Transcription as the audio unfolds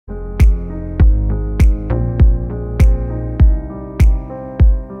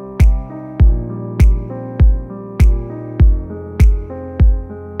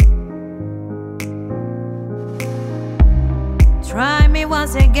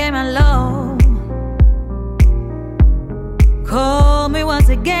once again, my love. Call me once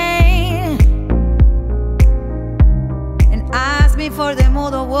again and ask me for the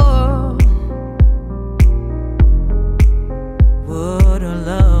mother world. What a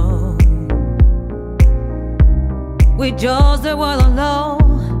love. We just the word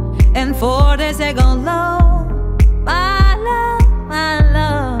alone, and for the second love, my love, my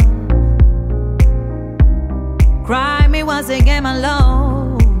love. Cry me once again, my love.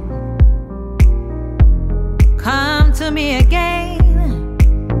 Come to me again.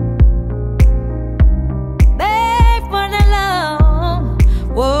 Beg for the love,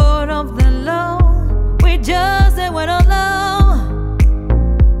 word of the Lord. We just the word of love.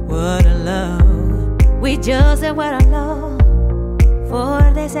 What a love. We just the word of love.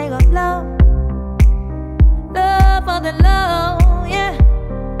 For the sake of love. Love for the love, yeah.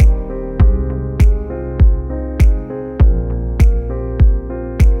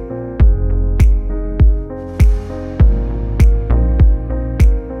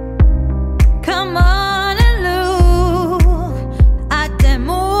 Come on and look at the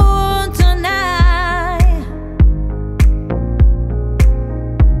moon tonight.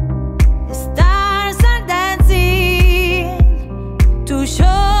 The stars are dancing to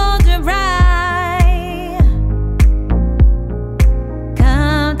show the right.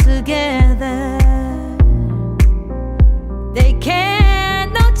 Come together. They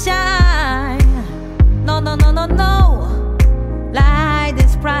cannot shine. No, no, no, no, no. Like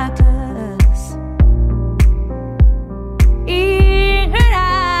this practice.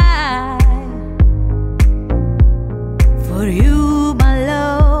 For you, my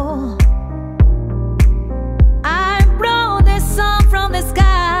love, I brought the sun from the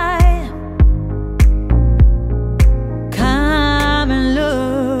sky. Come and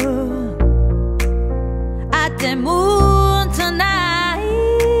look at the moon tonight.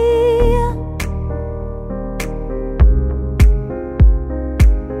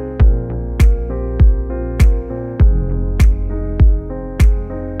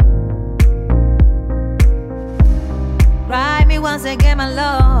 Cry me once again, my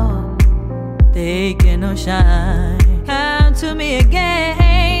love. They cannot shine. Come to me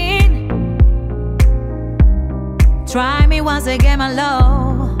again. Try me once again, my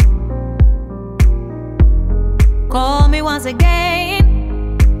love. Call me once again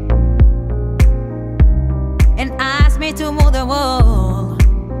and ask me to move the world.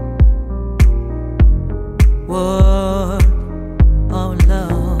 Word of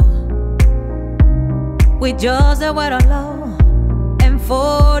love. We just the word of love, and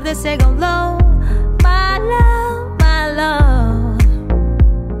for the sake of love, my love, my love.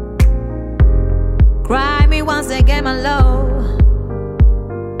 Cry me once again, my love.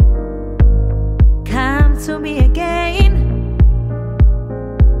 Come to me again.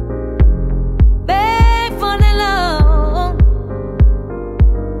 Beg for the love.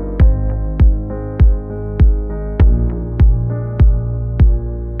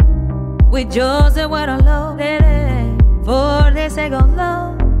 We just the word of love, for the sake of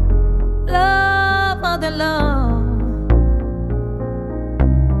love, love of the Lord.